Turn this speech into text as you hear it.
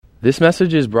This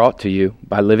message is brought to you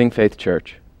by Living Faith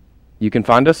Church. You can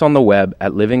find us on the web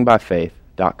at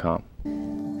livingbyfaith.com.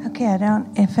 Okay,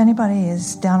 if anybody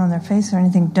is down on their face or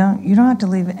anything, you don't have to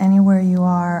leave anywhere you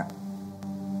are.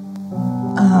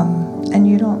 And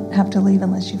you don't have to leave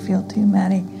unless you feel to,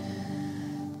 Maddie.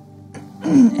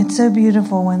 It's so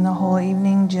beautiful when the whole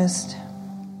evening just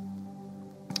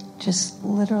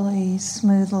literally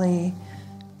smoothly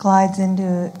glides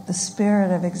into the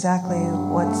spirit of exactly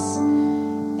what's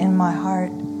in my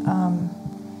heart.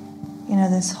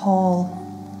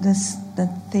 The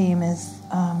theme is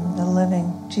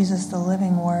Jesus, the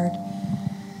living word.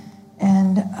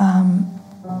 And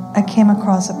I came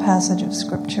across a passage of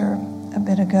scripture a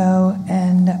bit ago,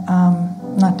 and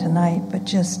not tonight, but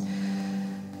just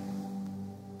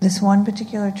this one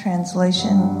particular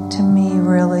translation to me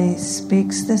really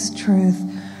speaks this truth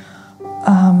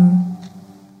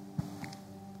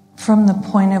from the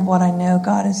point of what I know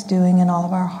God is doing in all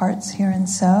of our hearts here and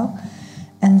so.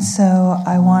 And so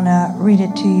I want to read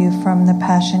it to you from the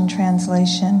Passion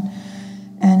Translation,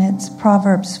 and it's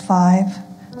Proverbs 5,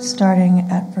 starting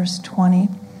at verse 20.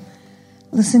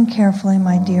 Listen carefully,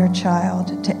 my dear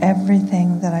child, to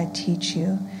everything that I teach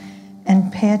you,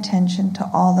 and pay attention to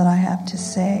all that I have to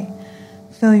say.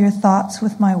 Fill your thoughts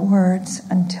with my words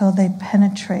until they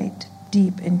penetrate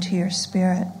deep into your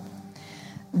spirit.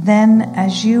 Then,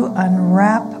 as you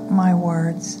unwrap my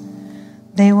words,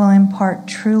 they will impart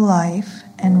true life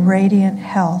and radiant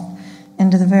health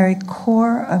into the very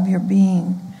core of your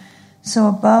being. So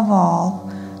above all,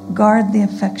 guard the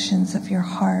affections of your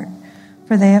heart,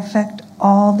 for they affect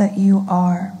all that you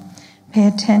are. Pay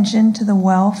attention to the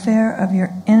welfare of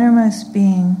your innermost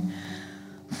being,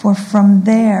 for from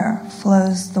there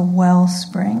flows the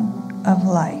wellspring of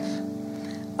life.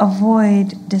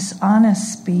 Avoid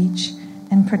dishonest speech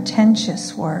and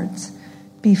pretentious words.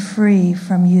 Be free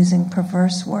from using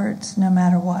perverse words, no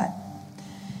matter what.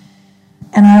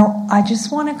 And I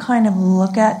just want to kind of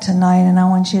look at tonight, and I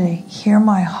want you to hear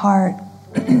my heart,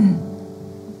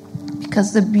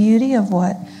 because the beauty of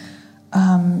what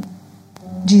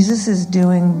Jesus is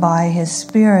doing by his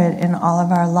Spirit in all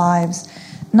of our lives,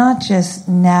 not just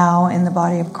now in the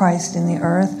body of Christ in the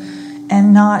earth,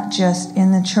 and not just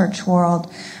in the church world,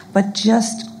 but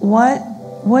just what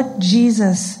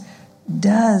Jesus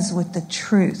does with the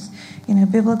truth. You know,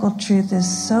 biblical truth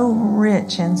is so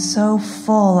rich and so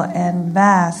full and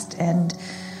vast, and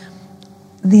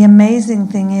the amazing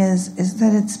thing is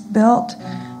that it's built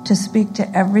to speak to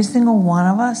every single one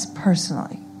of us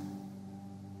personally.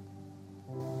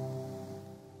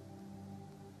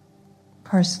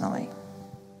 Personally.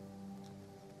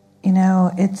 You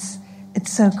know, it's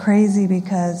so crazy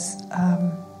because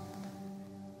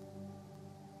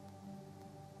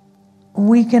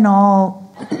we can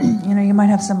all, you know, you might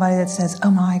have somebody that says,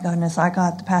 oh my goodness, I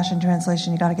got the Passion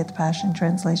Translation. You got to get the Passion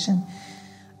Translation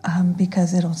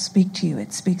because it'll speak to you.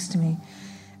 It speaks to me.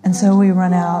 And so we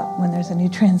run out when there's a new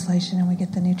translation and we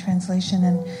get the new translation.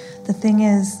 And the thing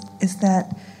is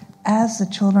that as the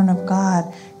children of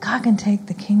God, God can take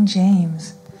the King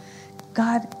James.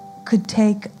 God could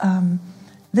take,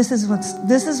 this is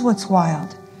what's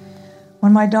wild.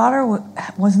 When my daughter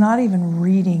was not even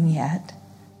reading yet,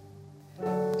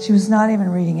 she was not even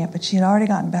reading it, but she had already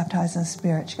gotten baptized in the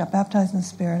Spirit. She got baptized in the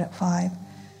Spirit at 5.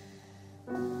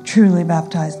 Truly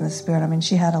baptized in the Spirit. I mean,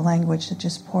 she had a language that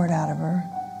just poured out of her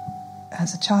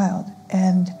as a child.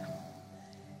 And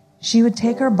she would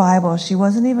take her Bible. She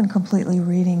wasn't even completely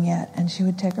reading yet. And she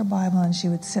would take her Bible and she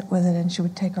would sit with it and she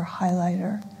would take her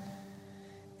highlighter.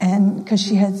 And because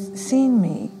she had seen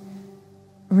me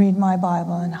read my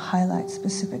Bible and highlight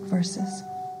specific verses.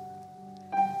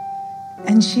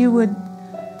 And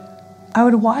I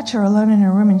would watch her alone in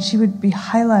her room, and she would be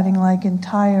highlighting like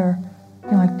entire,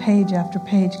 like page after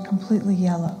page, completely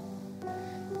yellow.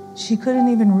 She couldn't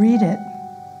even read it,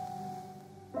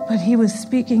 but he was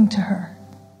speaking to her.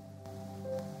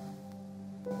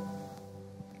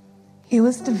 He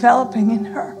was developing in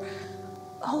her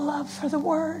a love for the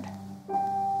Word.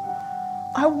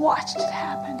 I watched it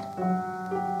happen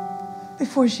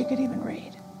before she could even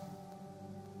read.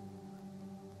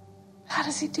 How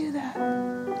does he do that?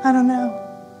 I don't know.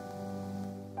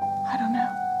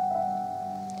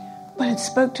 But it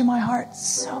spoke to my heart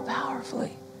so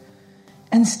powerfully,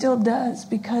 and still does,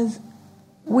 because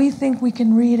we think we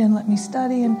can read and let me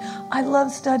study, and I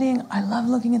love studying. I love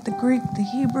looking at the Greek, the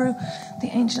Hebrew, the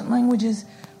ancient languages,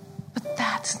 but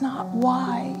that's not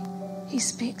why he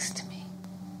speaks to me.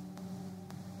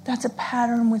 That's a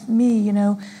pattern with me, you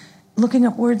know, looking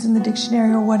up words in the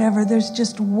dictionary or whatever. There's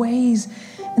just ways.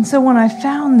 And so when I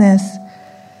found this,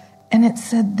 and it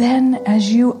said, then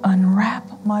as you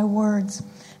unwrap my words,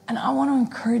 And I want to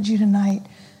encourage you tonight.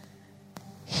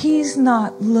 He's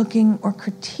not looking or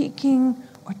critiquing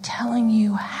or telling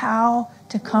you how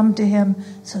to come to him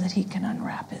so that he can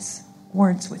unwrap his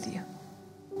words with you.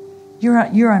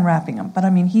 You're unwrapping them, but I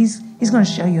mean, he's going to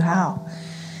show you how.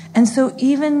 And so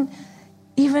even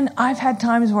I've had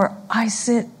times where I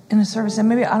sit in a service and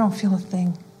maybe I don't feel a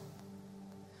thing.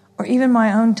 Or even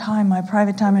my own time, my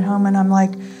private time at home, and I'm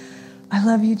like, I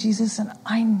love you, Jesus, and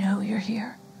I know you're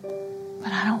here,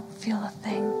 but I don't feel a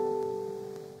thing.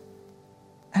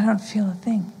 I don't feel a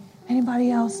thing.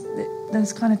 Anybody else,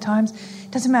 those kind of times?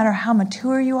 It doesn't matter how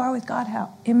mature you are with God,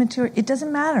 how immature, it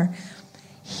doesn't matter.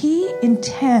 He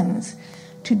intends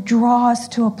to draw us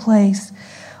to a place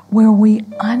where we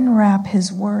unwrap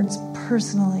his words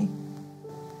personally.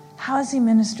 How is he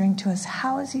ministering to us?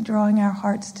 How is he drawing our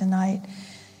hearts tonight?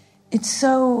 It's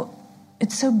so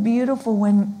beautiful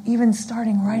when, even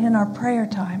starting right in our prayer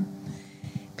time,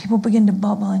 people begin to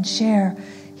bubble and share.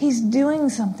 He's doing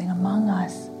something among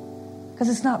us. Because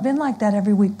it's not been like that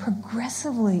every week.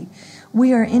 Progressively,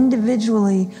 we are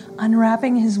individually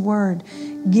unwrapping his word,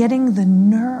 getting the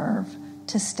nerve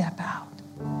to step out,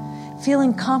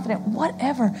 feeling confident,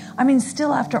 whatever. I mean,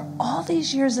 still after all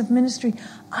these years of ministry,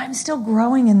 I'm still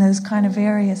growing in those kind of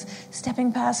areas,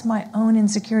 stepping past my own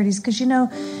insecurities. Because,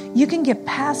 you can get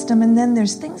past them, and then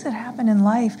there's things that happen in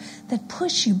life that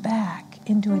push you back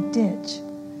into a ditch.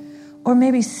 Or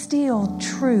maybe steal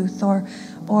truth,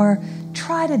 or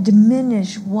try to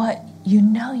diminish what you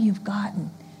know you've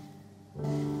gotten.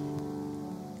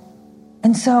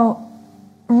 And so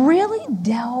really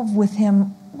delve with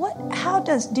him.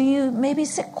 Do you maybe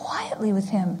sit quietly with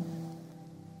him?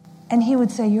 And he would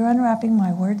say, you're unwrapping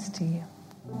my words to you.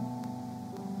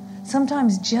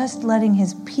 Sometimes just letting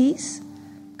his peace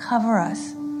cover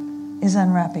us is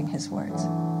unwrapping his words.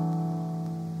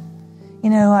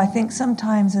 I think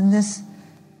sometimes, and this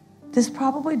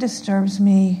probably disturbs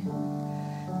me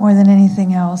more than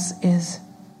anything else, is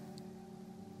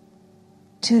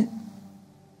to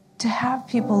have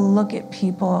people look at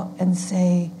people and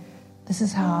say, this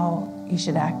is how you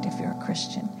should act if you're a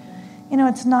Christian.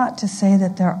 It's not to say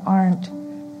that there aren't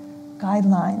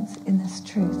guidelines in this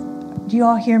truth. Do you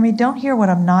all hear me? Don't hear what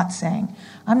I'm not saying.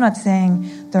 I'm not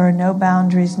saying there are no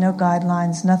boundaries, no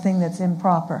guidelines, nothing that's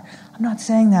improper. I'm not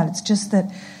saying that. It's just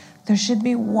that there should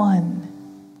be one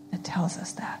that tells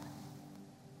us that.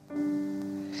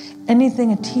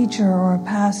 Anything a teacher or a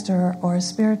pastor or a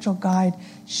spiritual guide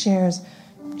shares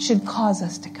should cause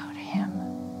us to go to him.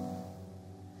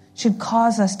 Should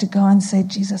cause us to go and say,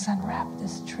 Jesus, unwrap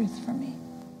this truth for me.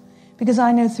 Because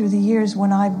I know through the years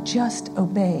when I've just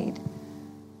obeyed,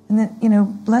 and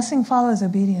then, blessing follows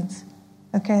obedience.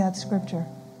 Okay, that's scripture.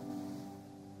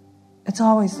 It's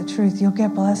always the truth. You'll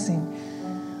get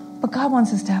blessing. But God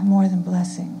wants us to have more than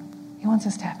blessing. He wants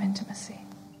us to have intimacy.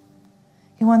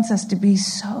 He wants us to be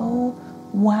so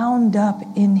wound up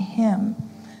in him,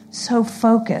 so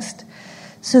focused.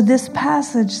 So this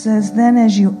passage says, then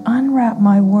as you unwrap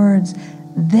my words,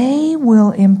 they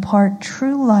will impart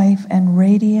true life and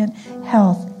radiant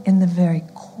health in the very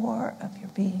core of your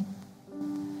being.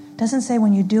 It doesn't say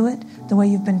when you do it the way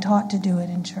you've been taught to do it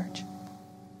in church.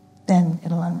 Then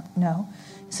no.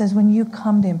 It says when you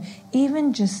come to him,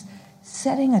 even just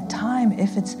setting a time,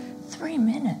 if it's 3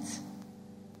 minutes,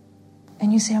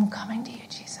 and you say, I'm coming to you,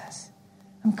 Jesus.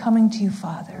 I'm coming to you,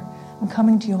 Father. I'm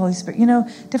coming to you, Holy Spirit.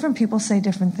 Different people say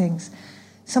different things.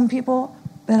 Some people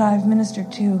that I've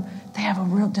ministered to, they have a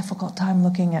real difficult time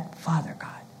looking at Father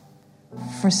God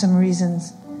for some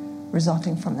reasons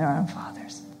resulting from their own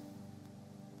fathers.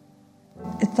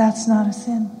 If that's not a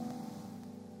sin.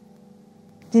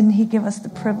 Didn't he give us the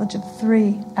privilege of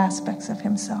 3 aspects of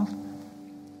himself?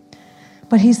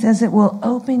 But he says it will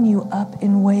open you up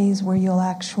in ways where you'll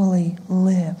actually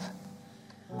live.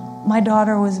 My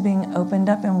daughter was being opened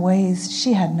up in ways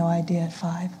she had no idea at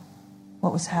 5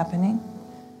 what was happening.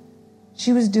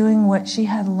 She was doing what she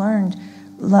had learned.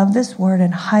 Love this word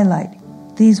and highlight.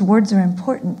 These words are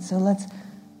important, so let's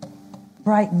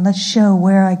brighten. Let's show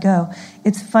where I go.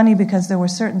 It's funny because there were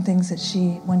certain things that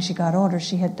when she got older,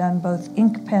 she had done both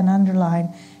ink pen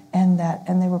underline and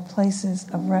they were places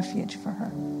of refuge for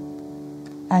her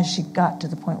as she got to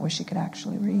the point where she could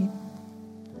actually read.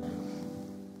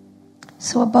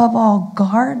 So above all,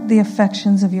 guard the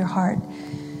affections of your heart.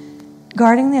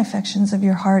 Guarding the affections of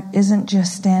your heart isn't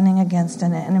just standing against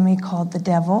an enemy called the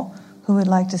devil who would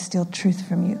like to steal truth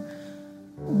from you.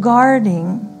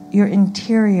 Guarding your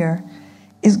interior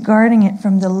is guarding it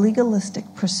from the legalistic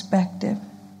perspective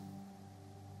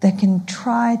that can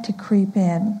try to creep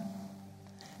in,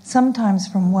 sometimes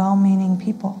from well-meaning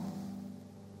people,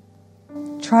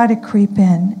 try to creep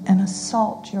in and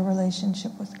assault your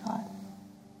relationship with God.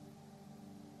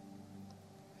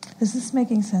 Is this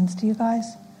making sense to you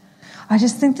guys? I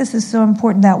just think this is so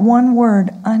important. That one word,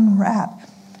 unwrap.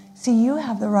 See, you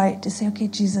have the right to say, okay,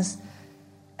 Jesus,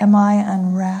 am I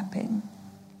unwrapping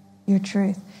your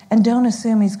truth? And don't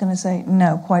assume he's going to say,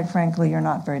 no, quite frankly, you're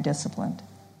not very disciplined.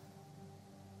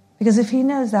 Because if he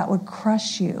knows that would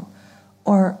crush you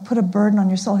or put a burden on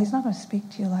your soul, he's not going to speak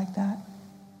to you like that.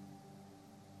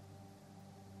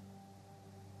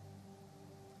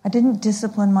 I didn't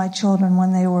discipline my children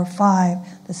when they were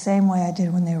 5 the same way I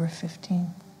did when they were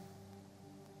 15.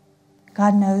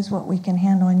 God knows what we can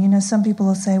handle. And you know, some people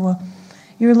will say, well,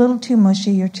 you're a little too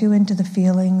mushy, you're too into the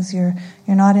feelings, you're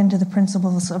not into the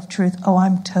principles of truth. Oh,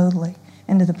 I'm totally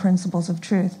into the principles of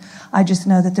truth. I just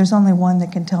know that there's only one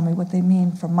that can tell me what they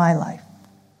mean for my life.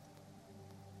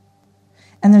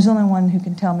 And there's only one who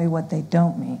can tell me what they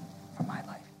don't mean for my life.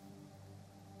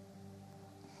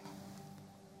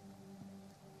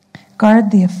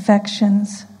 Guard the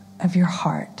affections of your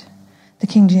heart. The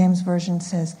King James Version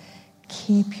says,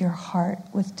 keep your heart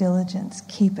with diligence.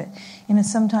 Keep it. You know,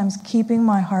 sometimes keeping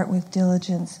my heart with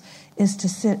diligence is to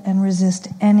sit and resist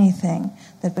anything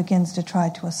that begins to try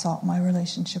to assault my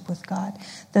relationship with God.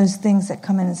 Those things that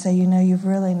come in and say, you know, you've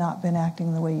really not been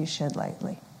acting the way you should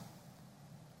lately.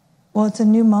 Well, it's a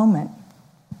new moment.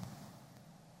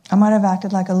 I might have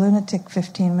acted like a lunatic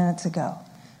 15 minutes ago.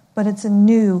 But it's when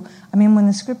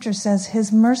the scripture says his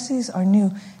mercies are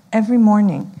new every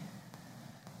morning.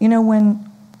 You know,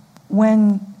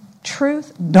 when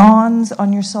truth dawns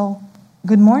on your soul,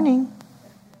 good morning.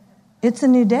 It's a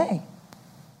new day.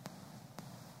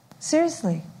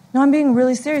 Seriously. No, I'm being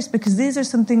really serious because these are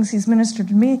some things he's ministered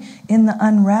to me in the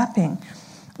unwrapping.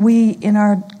 In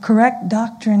our correct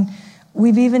doctrine,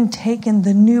 we've even taken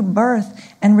the new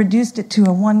birth and reduced it to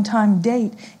a one-time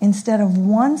date instead of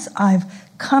once I've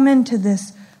come into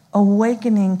this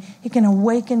awakening. He can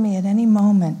awaken me at any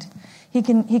moment. He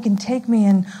can take me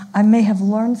and I may have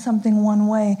learned something one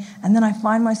way and then I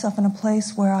find myself in a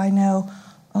place where I know,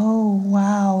 oh,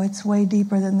 wow, it's way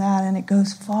deeper than that and it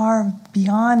goes far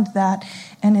beyond that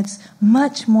and it's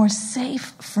much more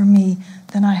safe for me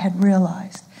than I had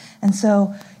realized. And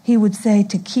so he would say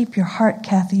to keep your heart,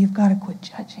 Kathy, you've got to quit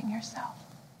judging yourself.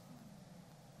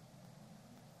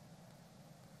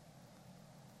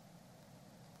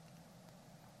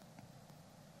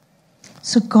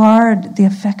 So guard the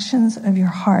affections of your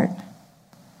heart.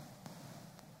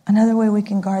 Another way we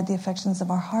can guard the affections of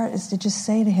our heart is to just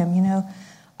say to him, you know,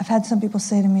 I've had some people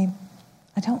say to me,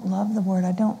 I don't love the word.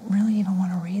 I don't really even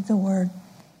want to read the word.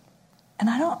 And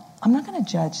I'm not going to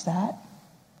judge that.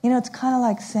 You know, it's kind of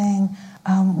like saying,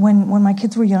 when my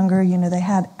kids were younger, you know, they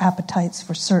had appetites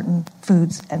for certain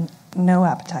foods and no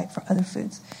appetite for other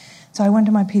foods. So I went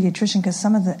to my pediatrician because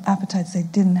some of the appetites they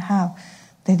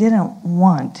didn't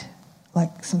want,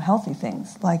 like some healthy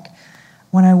things. Like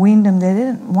when I weaned them, they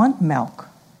didn't want milk.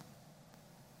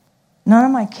 None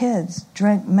of my kids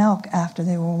drank milk after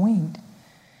they were weaned.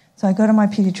 So I go to my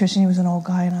pediatrician. He was an old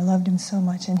guy, and I loved him so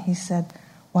much. And he said,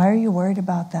 why are you worried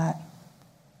about that?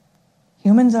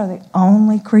 Humans are the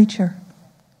only creature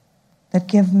that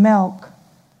give milk,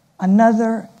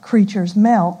 another creature's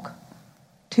milk,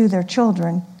 to their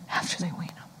children after they wean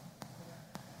them.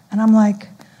 And I'm like,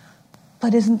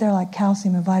 but isn't there like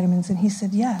calcium and vitamins? And he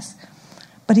said, yes.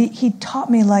 But he taught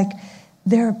me like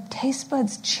their taste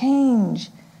buds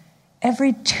change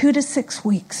every 2 to 6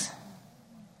 weeks.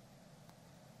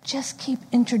 Just keep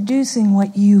introducing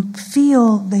what you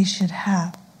feel they should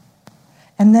have.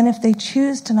 And then if they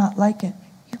choose to not like it,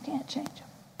 you can't change them.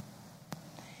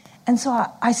 And so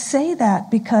I say that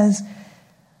because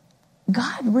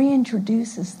God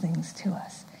reintroduces things to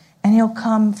us. And he'll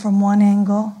come from one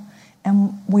angle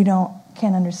and we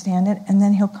can't understand it, and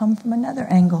then he'll come from another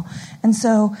angle. And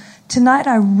so tonight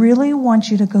I really want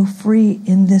you to go free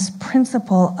in this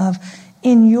principle of,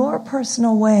 in your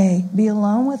personal way, be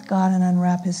alone with God and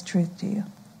unwrap his truth to you.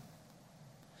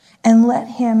 And let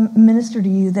him minister to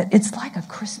you that it's like a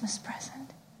Christmas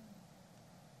present.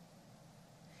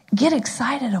 Get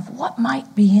excited of what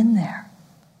might be in there.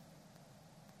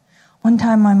 One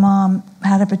time my mom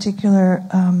had a particular...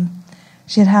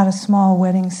 she had a small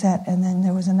wedding set, and then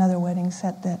there was another wedding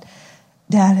set that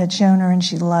Dad had shown her, and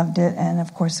she loved it. And,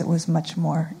 of course, it was much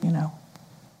more, you know,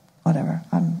 whatever.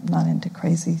 I'm not into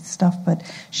crazy stuff, but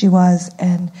she was.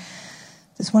 And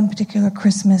this one particular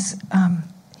Christmas,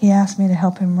 he asked me to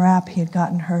help him wrap. He had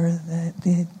gotten her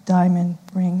the diamond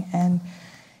ring, and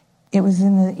it was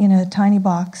in a tiny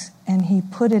box, and he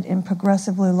put it in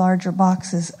progressively larger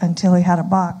boxes until he had a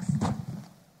box.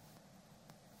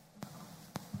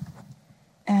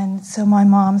 And And so my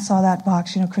mom saw that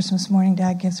box. Christmas morning,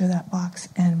 Dad gives her that box.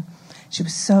 And she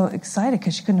was so excited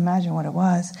because she couldn't imagine what it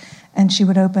was. And she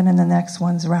would open, and the next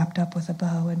one's wrapped up with a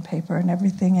bow and paper and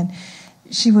everything. And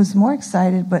she was more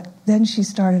excited, but then she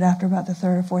started, after about the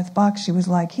third or fourth box, she was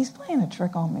like, he's playing a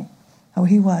trick on me. Oh,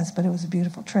 he was, but it was a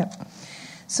beautiful trip.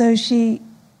 So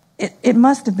it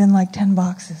must have been like 10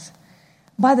 boxes.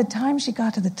 By the time she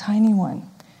got to the tiny one,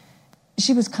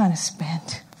 she was kind of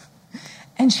spent.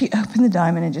 And she opened the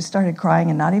diamond and just started crying,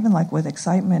 and not even like with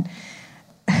excitement.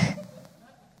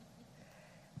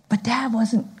 But Dad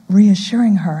wasn't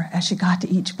reassuring her as she got to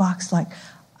each box like,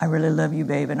 I really love you,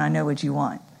 babe, and I know what you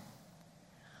want.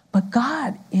 But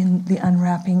God, in the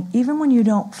unwrapping, even when you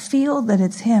don't feel that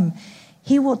it's him,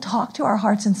 he will talk to our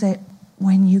hearts and say,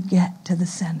 when you get to the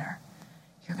center,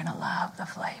 you're going to love the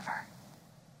flavor.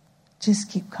 Just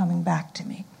keep coming back to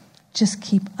me. Just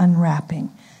keep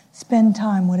unwrapping. Spend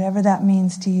time, whatever that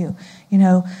means to you.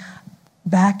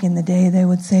 Back in the day, they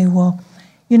would say, well,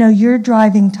 your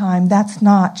driving time, that's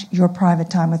not your private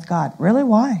time with God. Really?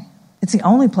 Why? It's the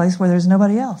only place where there's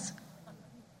nobody else.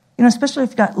 Especially if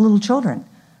you've got little children.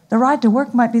 The ride to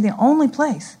work might be the only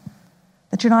place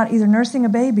that you're not either nursing a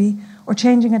baby or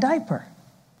changing a diaper.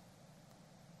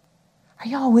 Are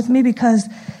y'all with me? Because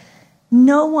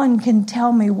no one can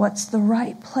tell me what's the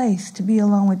right place to be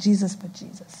alone with Jesus but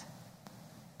Jesus.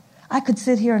 I could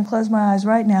sit here and close my eyes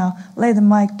right now, lay the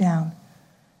mic down,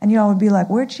 and y'all would be like,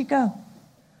 where'd she go?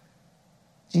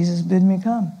 Jesus bid me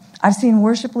come. I've seen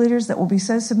worship leaders that will be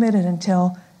so submitted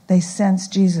until they sense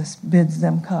Jesus bids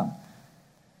them come.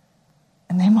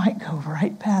 And they might go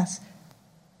right past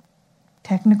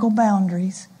technical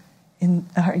boundaries.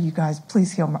 You guys,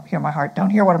 please hear my heart.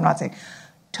 Don't hear what I'm not saying.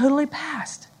 Totally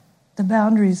past the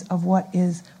boundaries of what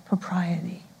is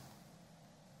propriety.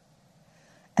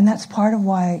 And that's part of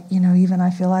why, even I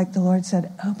feel like the Lord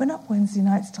said, open up Wednesday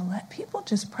nights to let people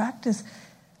just practice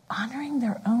honoring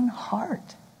their own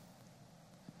heart.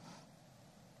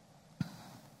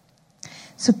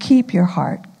 So keep your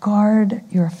heart, guard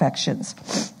your affections,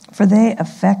 for they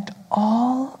affect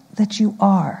all that you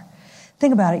are.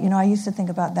 Think about it. I used to think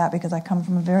about that because I come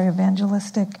from a very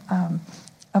evangelistic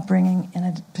upbringing in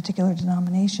a particular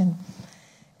denomination.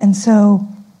 And so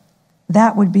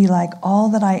that would be like all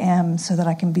that I am so that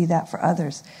I can be that for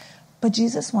others. But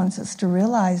Jesus wants us to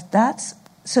realize that's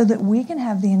so that we can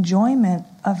have the enjoyment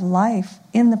of life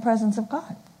in the presence of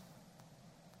God.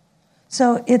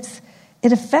 So it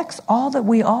affects all that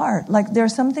we are. Like there are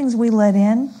some things we let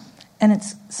in, and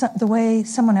it's the way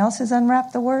someone else has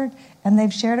unwrapped the word, and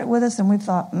they've shared it with us, and we've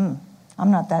thought, I'm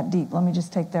not that deep. Let me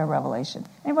just take their revelation.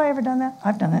 Anybody ever done that?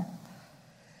 I've done it.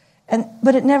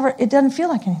 But it doesn't feel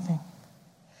like anything.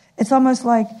 It's almost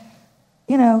like,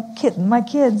 my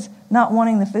kids not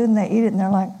wanting the food, and they eat it, and they're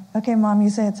like, okay, Mom, you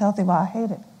say it's healthy, but I hate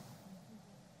it.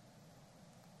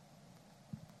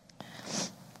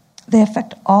 They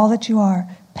affect all that you are.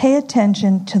 Pay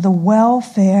attention to the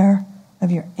welfare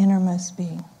of your innermost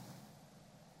being.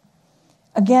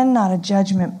 Again, not a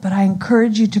judgment, but I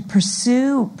encourage you to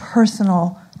pursue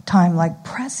personal time, like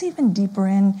press even deeper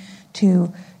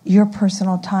into your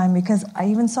personal time, because I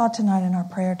even saw tonight in our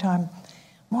prayer time,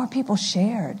 more people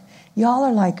shared. Y'all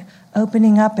are like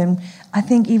opening up, and I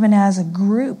think even as a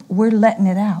group, we're letting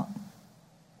it out.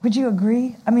 Would you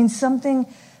agree? I mean,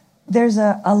 there's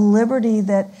a liberty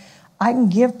that I can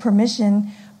give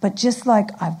permission, but just like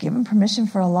I've given permission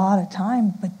for a lot of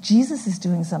time, but Jesus is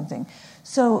doing something.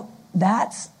 So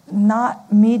that's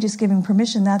not me just giving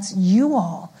permission. That's you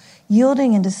all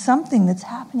yielding into something that's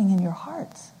happening in your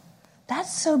hearts.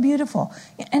 That's so beautiful.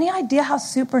 Any idea how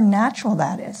supernatural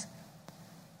that is?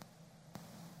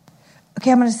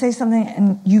 Okay, I'm going to say something,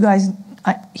 and you guys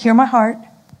hear my heart.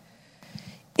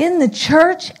 In the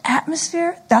church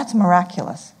atmosphere, that's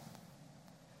miraculous.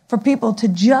 For people to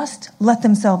just let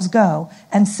themselves go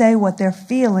and say what they're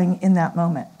feeling in that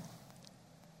moment.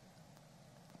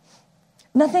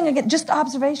 Nothing again, just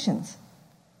observations.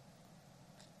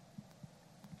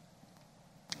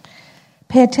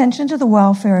 Pay attention to the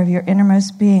welfare of your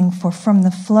innermost being, for from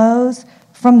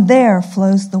there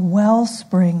flows the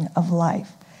wellspring of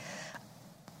life.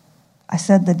 I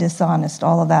said the dishonest,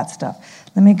 all of that stuff.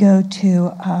 Let me go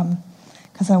to,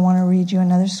 because I want to read you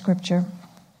another scripture.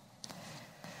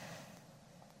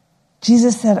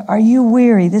 Jesus said, are you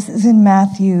weary? This is in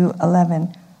Matthew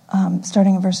 11,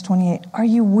 starting at verse 28. Are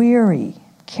you weary,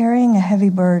 carrying a heavy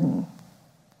burden?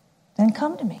 Then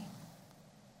come to me.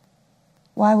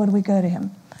 Why would we go to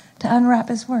him? To unwrap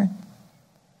his word.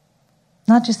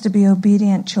 Not just to be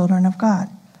obedient children of God.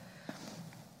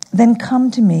 Then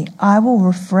come to me. I will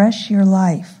refresh your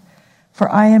life, for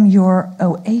I am your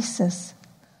oasis.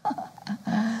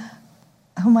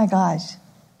 Oh my gosh,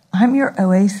 I'm your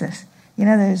oasis. You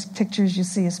know those pictures you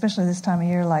see, especially this time of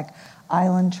year, like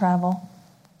island travel?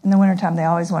 In the wintertime, they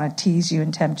always want to tease you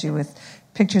and tempt you with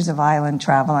pictures of island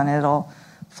travel, and it'll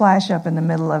flash up in the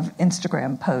middle of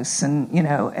Instagram posts, and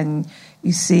and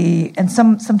you see, and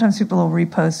sometimes people will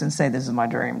repost and say, "This is my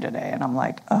dream today," and I'm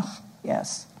like, "Oh,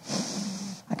 yes."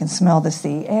 I can smell the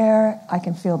sea air. I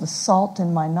can feel the salt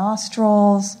in my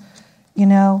nostrils,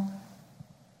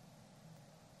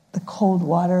 the cold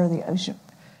water of the ocean.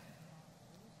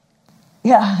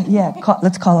 Yeah.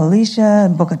 Let's call Alicia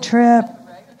and book a trip.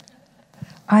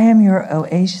 I am your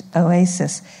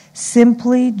oasis.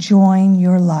 Simply join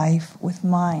your life with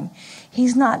mine.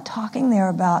 He's not talking there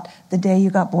about the day you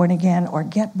got born again or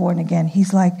get born again.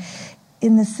 He's like,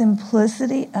 in the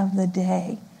simplicity of the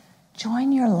day,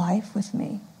 join your life with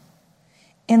me.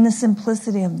 In the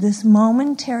simplicity of this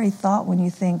momentary thought when you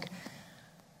think,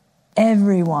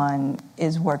 everyone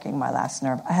is working my last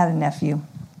nerve. I had a nephew.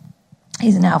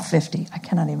 He's now 50. I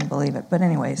cannot even believe it. But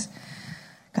anyways,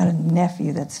 got a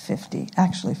nephew that's 50.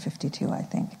 Actually 52, I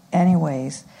think.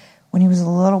 Anyways, when he was a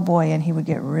little boy and he would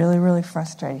get really, really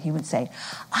frustrated, he would say,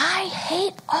 I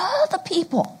hate all the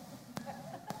people.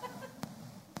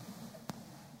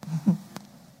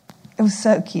 It was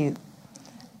so cute.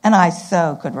 And I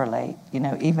so could relate.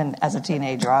 Even as a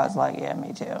teenager, I was like, yeah,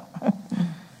 me too.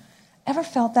 Ever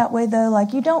felt that way, though?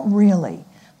 Like, you don't really.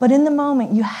 But in the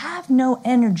moment, you have no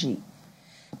energy.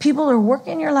 People are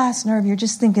working your last nerve. You're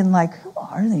just thinking, like, who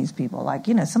are these people? Like,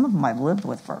 some of them I've lived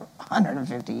with for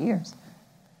 150 years.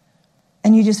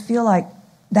 And you just feel like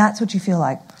that's what you feel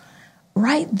like.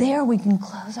 Right there, we can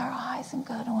close our eyes and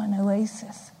go to an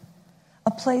oasis.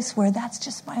 A place where that's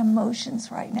just my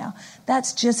emotions right now.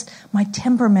 That's just my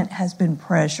temperament has been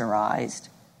pressurized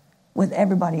with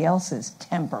everybody else's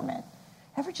temperament.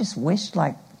 Ever just wished,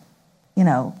 like,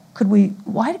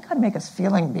 why did God make us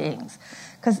feeling beings?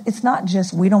 Because it's not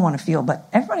just we don't want to feel, but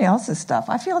everybody else's stuff.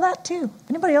 I feel that too.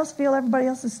 Anybody else feel everybody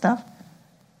else's stuff?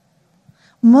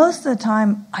 Most of the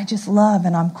time, I just love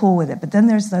and I'm cool with it. But then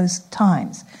there's those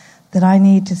times that I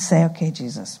need to say, okay,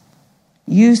 Jesus,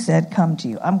 you said come to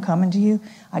you. I'm coming to you.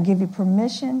 I give you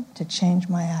permission to change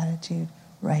my attitude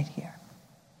right here.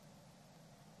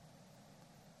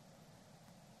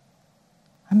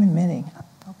 I'm admitting.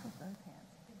 I'll put those hands.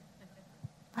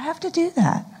 I have to do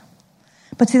that.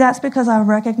 But see, that's because I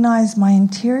recognize my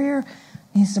interior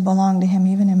needs to belong to him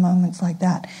even in moments like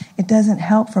that. It doesn't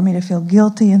help for me to feel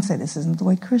guilty and say, this isn't the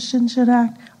way Christians should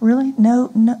act. Really?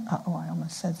 No. Oh, I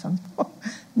almost said something.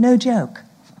 No joke.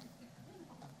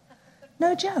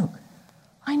 No joke.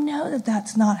 I know that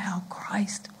that's not how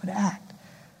Christ would act.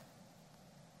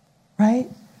 Right?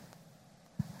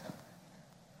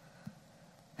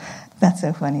 That's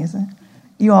so funny, isn't it?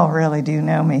 You all really do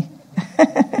know me.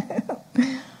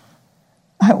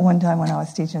 One time when I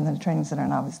was teaching in the training center,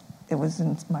 and it was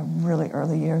in my really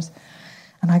early years,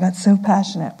 and I got so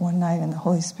passionate one night in the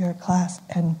Holy Spirit class,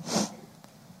 and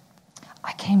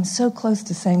I came so close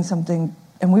to saying something,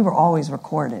 and we were always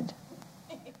recorded.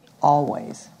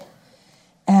 Always.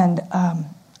 And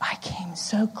I came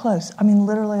so close. I mean,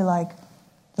 literally, like,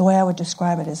 the way I would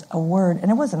describe it is a word, and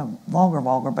it wasn't a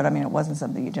vulgar, but I mean, it wasn't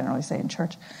something you generally say in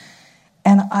church.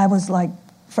 And I was like,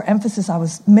 for emphasis, I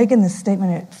was making this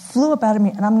statement, and it flew up out of me,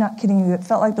 and I'm not kidding you. It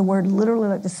felt like the word, literally,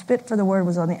 like the spit for the word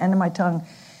was on the end of my tongue.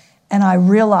 And I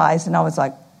realized, and I was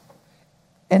like,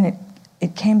 and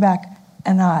it came back,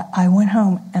 and I went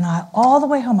home, and all the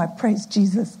way home, I praised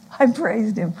Jesus. I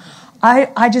praised him.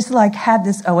 I just like had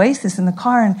this oasis in the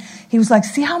car, and he was like,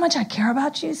 see how much I care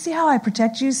about you? See how I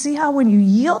protect you? See how when you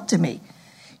yield to me,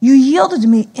 you yielded to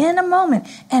me in a moment.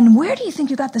 And where do you think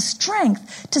you got the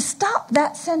strength to stop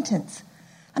that sentence?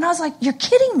 And I was like, you're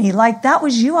kidding me. Like, that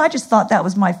was you? I just thought that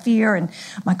was my fear and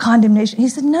my condemnation. He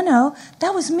said, no,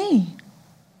 that was me.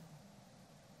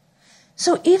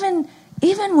 So even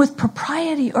with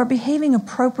propriety or behaving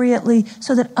appropriately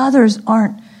so that others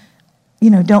aren't,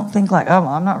 don't think like, oh,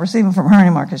 well, I'm not receiving from her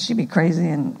anymore because she'd be crazy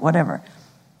and whatever.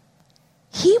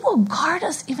 He will guard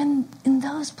us even in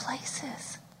those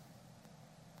places.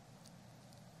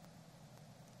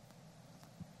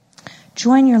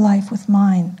 Join your life with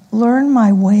mine. Learn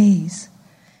my ways,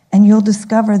 and you'll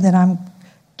discover that I'm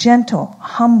gentle,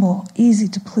 humble, easy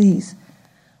to please.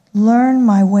 Learn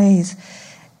my ways.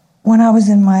 When I was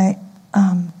in my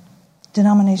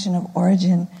denomination of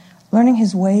origin, learning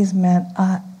his ways meant,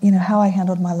 how I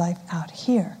handled my life out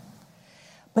here.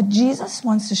 But Jesus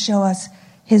wants to show us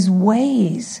his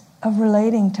ways of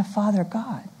relating to Father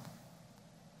God.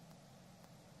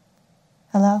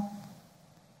 Hello?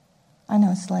 I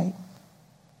know it's late.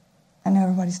 I know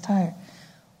everybody's tired.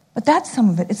 But that's some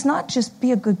of it. It's not just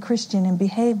be a good Christian and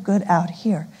behave good out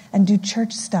here and do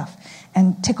church stuff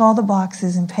and tick all the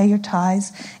boxes and pay your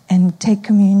tithes and take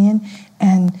communion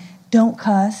and don't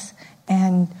cuss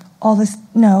and all this.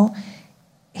 No.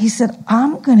 He said,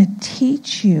 I'm going to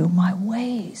teach you my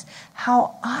ways,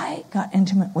 how I got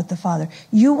intimate with the Father.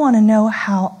 You want to know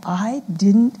how I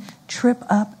didn't trip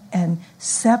up and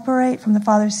separate from the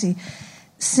Father? See,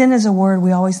 sin is a word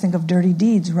we always think of dirty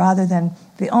deeds rather than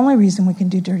the only reason we can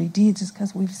do dirty deeds is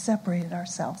because we've separated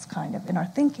ourselves kind of in our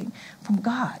thinking from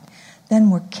God. Then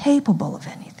we're capable of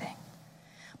anything.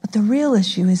 But the real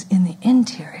issue is in the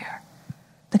interior,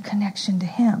 the connection to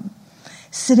Him.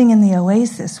 Sitting in the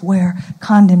oasis where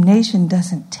condemnation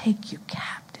doesn't take you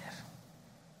captive.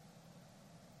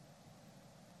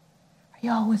 Are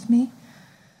y'all with me?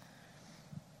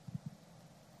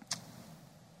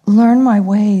 Learn my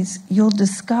ways. You'll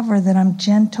discover that I'm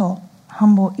gentle,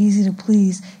 humble, easy to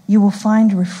please. You will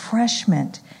find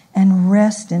refreshment and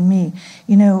rest in me.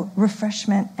 You know,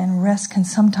 refreshment and rest can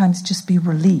sometimes just be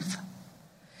relief.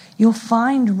 You'll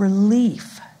find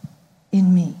relief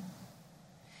in me.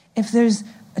 If there's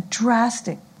a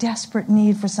drastic, desperate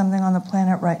need for something on the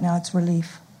planet right now, it's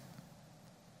relief.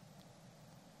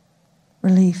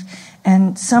 Relief.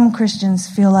 And some Christians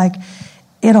feel like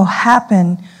it'll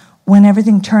happen when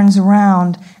everything turns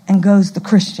around and goes the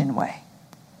Christian way.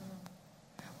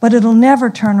 But it'll never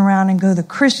turn around and go the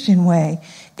Christian way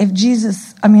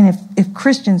if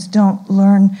Christians don't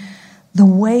learn the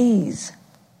ways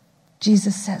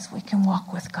Jesus says we can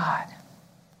walk with God.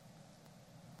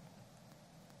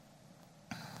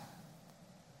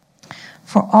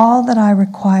 For all that I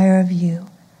require of you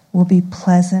will be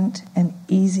pleasant and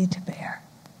easy to bear.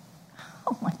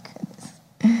 Oh my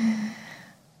goodness.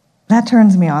 That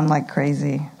turns me on like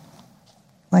crazy.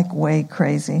 Like way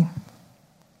crazy.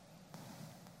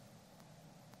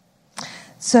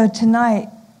 So tonight,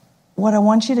 what I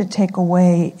want you to take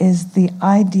away is the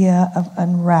idea of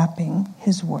unwrapping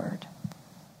His Word.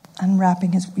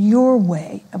 Unwrapping your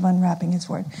way of unwrapping His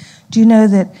Word. Do you know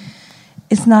that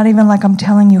it's not even like I'm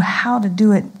telling you how to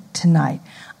do it tonight.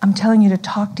 I'm telling you to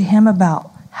talk to Him about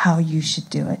how you should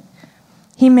do it.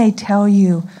 He may tell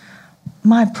you,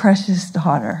 my precious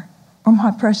daughter, or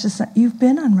my precious son, you've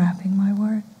been unwrapping my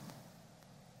Word.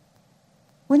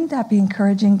 Wouldn't that be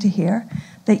encouraging to hear?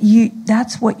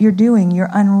 That's what you're doing. You're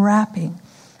unwrapping.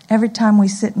 Every time we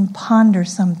sit and ponder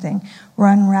something, we're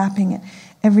unwrapping it.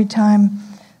 Every time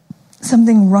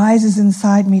something rises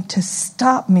inside me to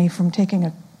stop me from taking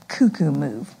a cuckoo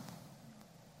move.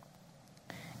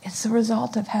 It's the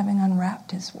result of having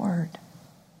unwrapped His Word.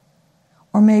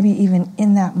 Or maybe even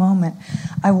in that moment.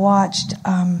 I watched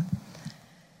a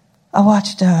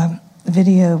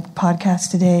video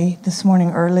podcast this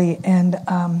morning early, and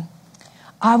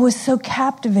I was so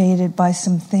captivated by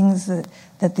some things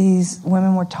that these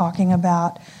women were talking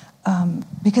about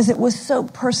because it was so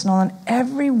personal, and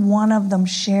every one of them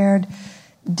shared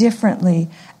differently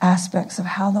aspects of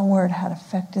how the Word had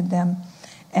affected them.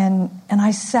 And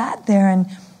I sat there, and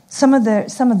some of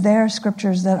their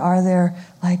scriptures that are their,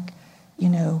 like,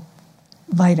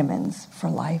 vitamins for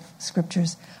life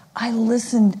scriptures, I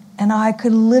listened and I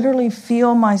could literally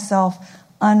feel myself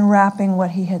unwrapping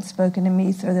what He had spoken to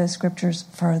me through those scriptures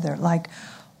further. Like,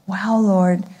 wow,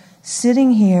 Lord,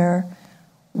 sitting here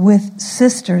with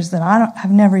sisters that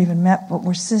I've never even met, but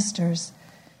we're sisters,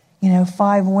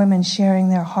 5 women sharing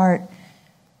their heart.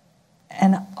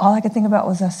 And all I could think about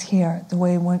was us here, the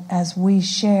way as we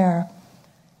share,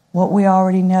 what we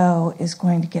already know is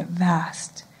going to get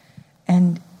vast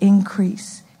and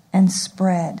increase and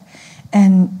spread.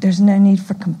 And there's no need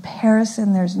for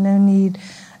comparison. There's no need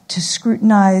to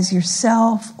scrutinize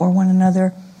yourself or one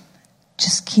another.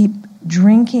 Just keep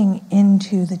drinking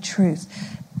into the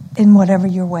truth in whatever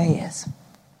your way is.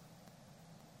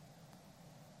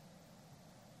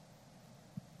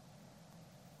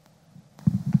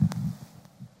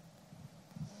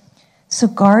 So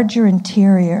guard your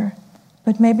interior,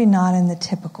 but maybe not in the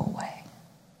typical way.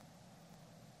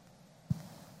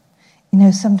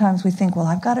 Sometimes we think, well,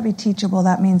 I've got to be teachable.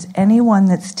 That means anyone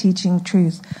that's teaching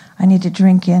truth, I need to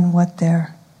drink in what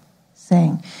they're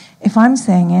saying. If I'm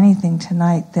saying anything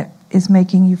tonight that is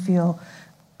making you feel,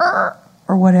 or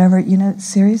whatever,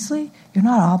 seriously, you're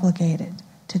not obligated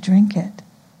to drink it.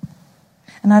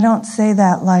 And I don't say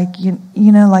that like,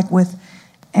 like with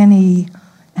any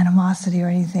animosity or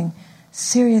anything.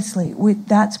 Seriously,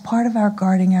 that's part of our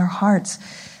guarding our hearts.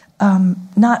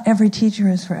 Not every teacher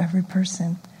is for every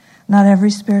person. Not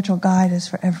every spiritual guide is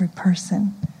for every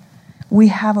person. We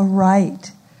have a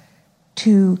right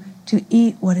to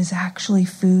eat what is actually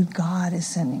food God is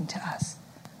sending to us.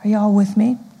 Are you all with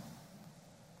me?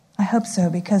 I hope so,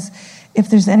 because if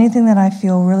there's anything that I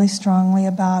feel really strongly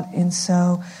about, and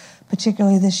so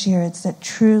particularly this year, it's that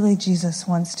truly Jesus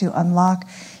wants to unlock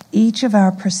each of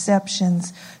our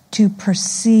perceptions to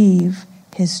perceive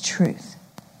his truth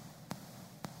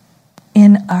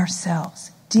in ourselves,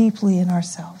 deeply in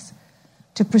ourselves,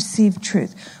 to perceive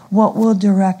truth. What will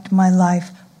direct my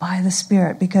life by the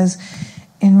Spirit? Because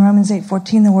in Romans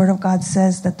 8:14, the Word of God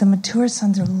says that the mature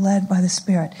sons are led by the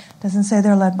Spirit. It doesn't say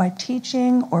they're led by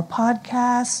teaching or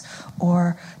podcasts,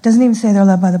 or doesn't even say they're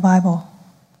led by the Bible.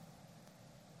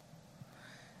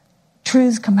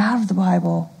 Truths come out of the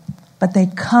Bible, but they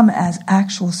come as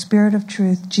actual Spirit of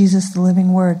truth, Jesus, the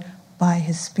living Word, by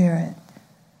his Spirit.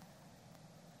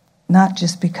 Not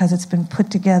just because it's been put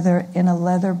together in a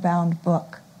leather-bound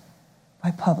book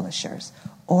by publishers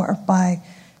or by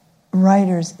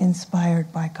writers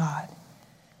inspired by God.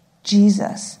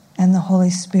 Jesus and the Holy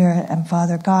Spirit and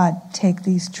Father God take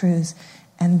these truths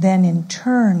and then in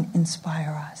turn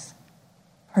inspire us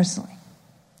personally.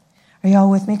 Are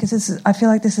y'all with me? Because I feel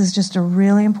like this is just a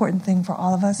really important thing for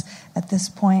all of us at this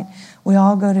point. We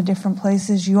all go to different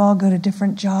places. You all go to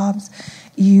different jobs.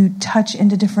 You touch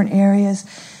into different areas.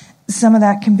 Some of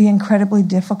that can be incredibly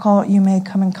difficult. You may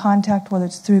come in contact, whether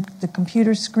it's through the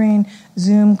computer screen,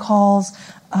 Zoom calls.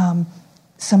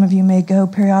 Some of you may go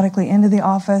periodically into the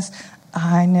office.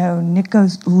 I know Nick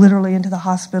goes literally into the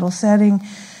hospital setting.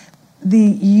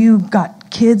 You've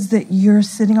got kids that you're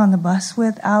sitting on the bus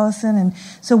with, Allison. And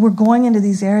so we're going into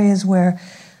these areas where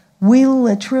we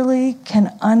literally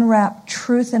can unwrap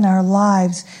truth in our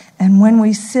lives. And when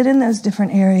we sit in those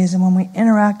different areas and when we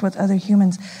interact with other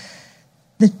humans,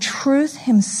 the truth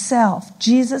himself,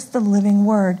 Jesus, the living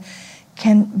Word,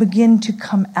 can begin to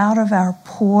come out of our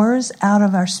pores, out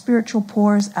of our spiritual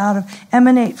pores,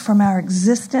 emanate from our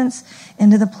existence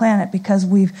into the planet, because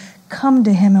we've come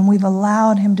to him and we've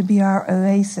allowed him to be our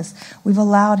oasis. We've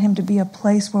allowed him to be a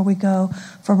place where we go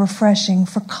for refreshing,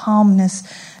 for calmness,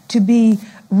 to be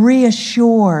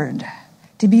reassured,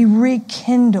 to be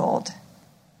rekindled,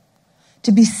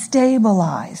 to be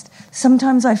stabilized.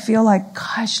 Sometimes I feel like,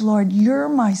 gosh, Lord, you're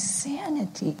my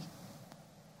sanity.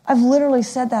 I've literally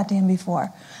said that to him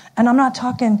before. And I'm not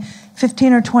talking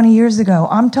 15 or 20 years ago.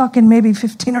 I'm talking maybe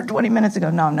 15 or 20 minutes ago.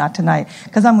 No, not tonight,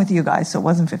 because I'm with you guys, so it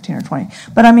wasn't 15 or 20.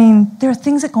 But I mean, there are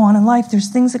things that go on in life. There's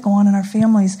things that go on in our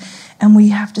families. And we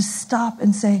have to stop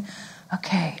and say,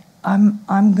 okay, I'm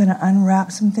going to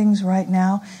unwrap some things right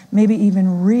now, maybe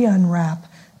even re-unwrap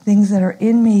things that are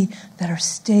in me that are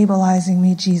stabilizing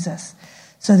me, Jesus,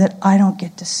 so that I don't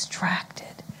get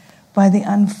distracted by the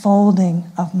unfolding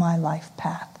of my life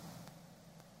path.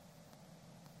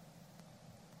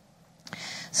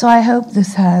 So I hope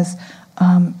this has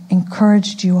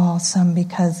encouraged you all some,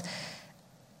 because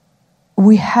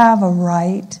we have a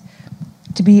right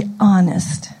to be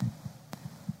honest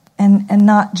and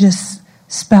not just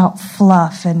spout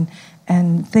fluff and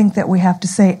think that we have to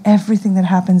say everything that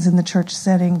happens in the church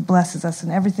setting blesses us and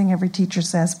everything every teacher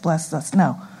says blesses us.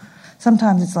 No.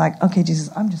 Sometimes it's like, okay, Jesus,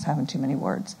 I'm just having too many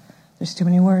words. There's too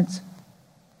many words.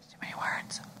 There's too many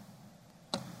words.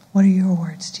 What are your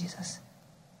words, Jesus?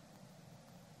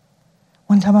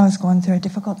 One time I was going through a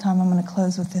difficult time. I'm going to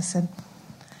close with this. And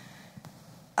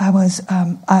I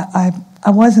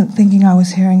wasn't thinking I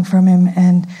was hearing from him.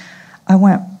 And I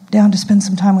went down to spend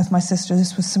some time with my sister.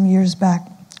 This was some years back,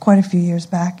 quite a few years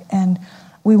back. And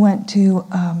we went to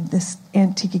this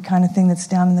antique kind of thing that's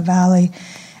down in the valley.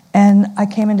 And I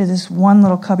came into this one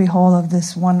little cubby hole of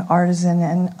this one artisan.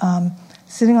 And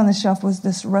sitting on the shelf was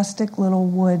this rustic little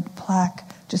wood plaque,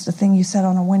 just a thing you set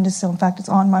on a windowsill. In fact, it's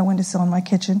on my windowsill in my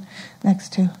kitchen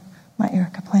next to my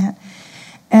Erica plant.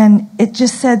 And it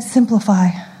just said, simplify.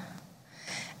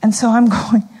 And so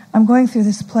I'm going through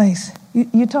this place.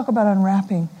 You talk about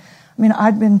unwrapping. I mean,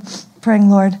 I'd been praying,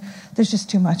 Lord, there's just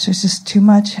too much. There's just too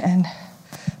much.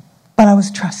 But I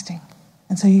was trusting.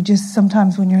 And so you just,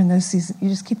 sometimes when you're in those seasons, you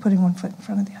just keep putting one foot in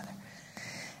front of the other.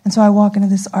 And so I walk into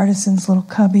this artisan's little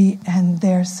cubby, and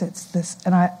there sits this,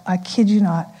 and I kid you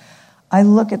not, I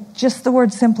look at just the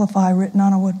word simplify written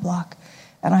on a wood block,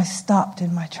 and I stopped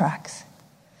in my tracks.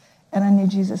 And I knew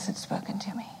Jesus had spoken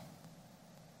to me.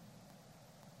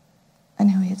 I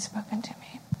knew he had spoken to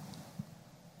me.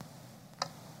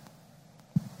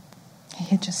 He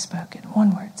had just spoken.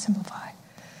 One word, simplify.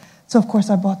 So, of course,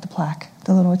 I bought the plaque,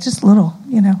 it's just little,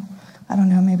 I don't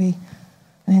know, maybe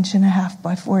 1.5 inches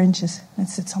by 4 inches. And it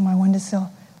sits on my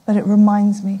windowsill. But it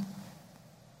reminds me,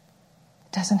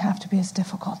 it doesn't have to be as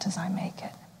difficult as I make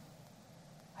it.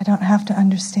 I don't have to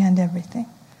understand everything.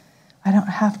 I don't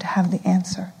have to have the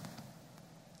answer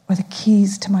or the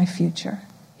keys to my future.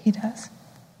 He does.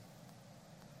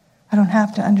 I don't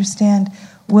have to understand,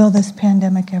 will this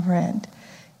pandemic ever end?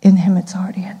 In him, it's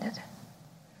already ended.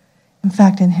 In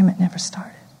fact, in him, it never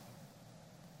started.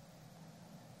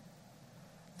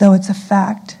 Though it's a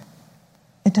fact,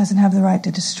 it doesn't have the right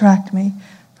to distract me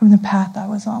from the path I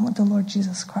was on with the Lord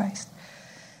Jesus Christ.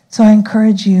 So I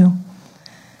encourage you,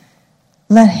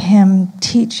 let him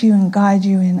teach you and guide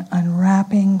you in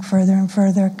unwrapping further and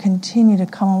further. Continue to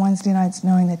come on Wednesday nights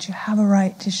knowing that you have a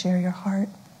right to share your heart.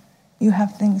 You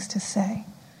have things to say.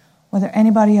 Whether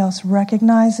anybody else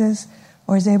recognizes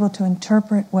or is able to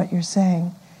interpret what you're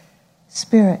saying,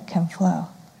 Spirit can flow.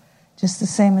 Just the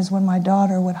same as when my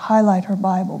daughter would highlight her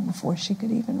Bible before she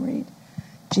could even read.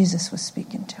 Jesus was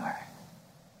speaking to her.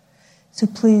 So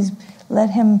please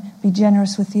let him be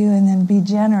generous with you, and then be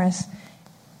generous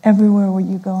everywhere where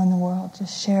you go in the world.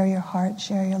 Just share your heart,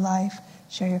 share your life,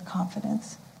 share your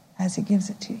confidence as he gives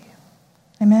it to you.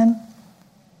 Amen?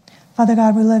 Father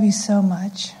God, we love you so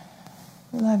much.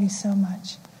 We love you so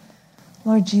much.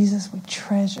 Lord Jesus, we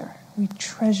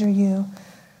treasure you.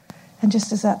 And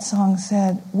just as that song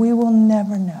said, we will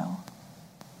never know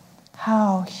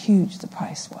how huge the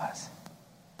price was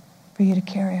for you to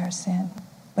carry our sin,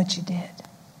 but you did.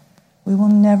 We will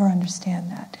never understand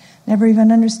that. Never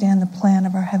even understand the plan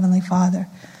of our Heavenly Father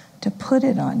to put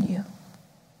it on you.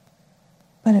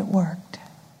 But it worked.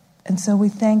 And so we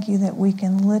thank you that we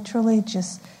can literally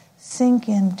just sink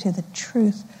into the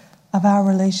truth of our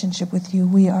relationship with you.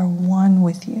 We are one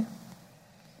with you.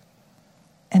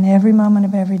 And every moment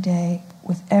of every day,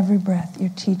 with every breath, you're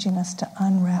teaching us to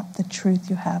unwrap the truth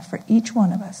you have for each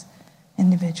one of us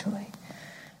individually.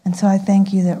 And so I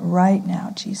thank you that right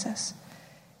now, Jesus,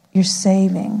 you're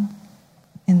saving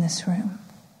in this room.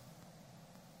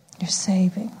 You're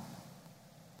saving.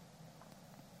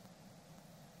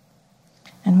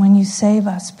 And when you save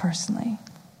us personally,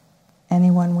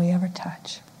 anyone we ever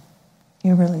touch,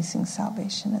 you're releasing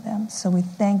salvation to them. So we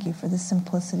thank you for the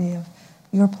simplicity of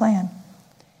your plan.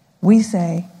 We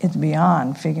say it's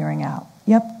beyond figuring out.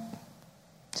 Yep.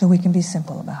 So we can be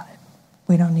simple about it.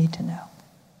 We don't need to know.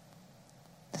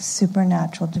 The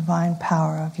supernatural divine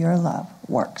power of your love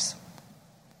works.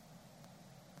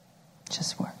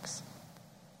 Just works.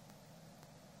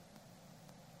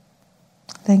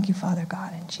 Thank you, Father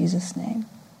God, in Jesus' name.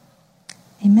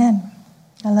 Amen.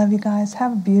 I love you guys.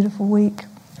 Have a beautiful week.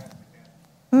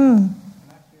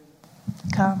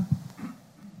 Come.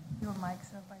 Your mic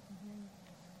so if I can hear you.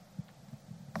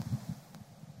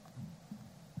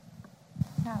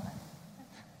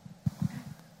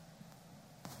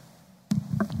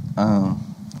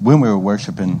 When we were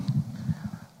worshiping,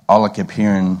 all I kept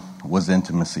hearing was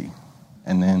intimacy.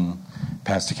 And then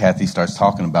Pastor Kathy starts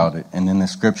talking about it, and then the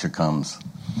scripture comes.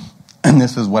 And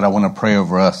this is what I want to pray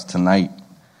over us tonight.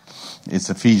 It's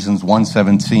Ephesians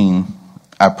 1:17.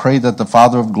 I pray that the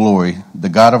Father of glory, the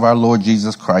God of our Lord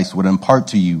Jesus Christ, would impart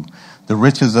to you the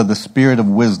riches of the spirit of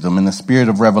wisdom and the spirit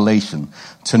of revelation,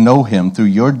 to know him through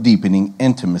your deepening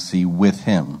intimacy with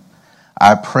him.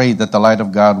 I pray that the light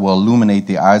of God will illuminate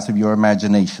the eyes of your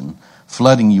imagination,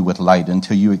 flooding you with light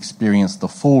until you experience the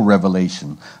full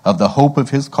revelation of the hope of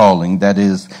his calling, that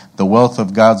is, the wealth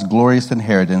of God's glorious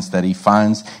inheritance that he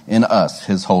finds in us,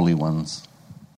 his holy ones.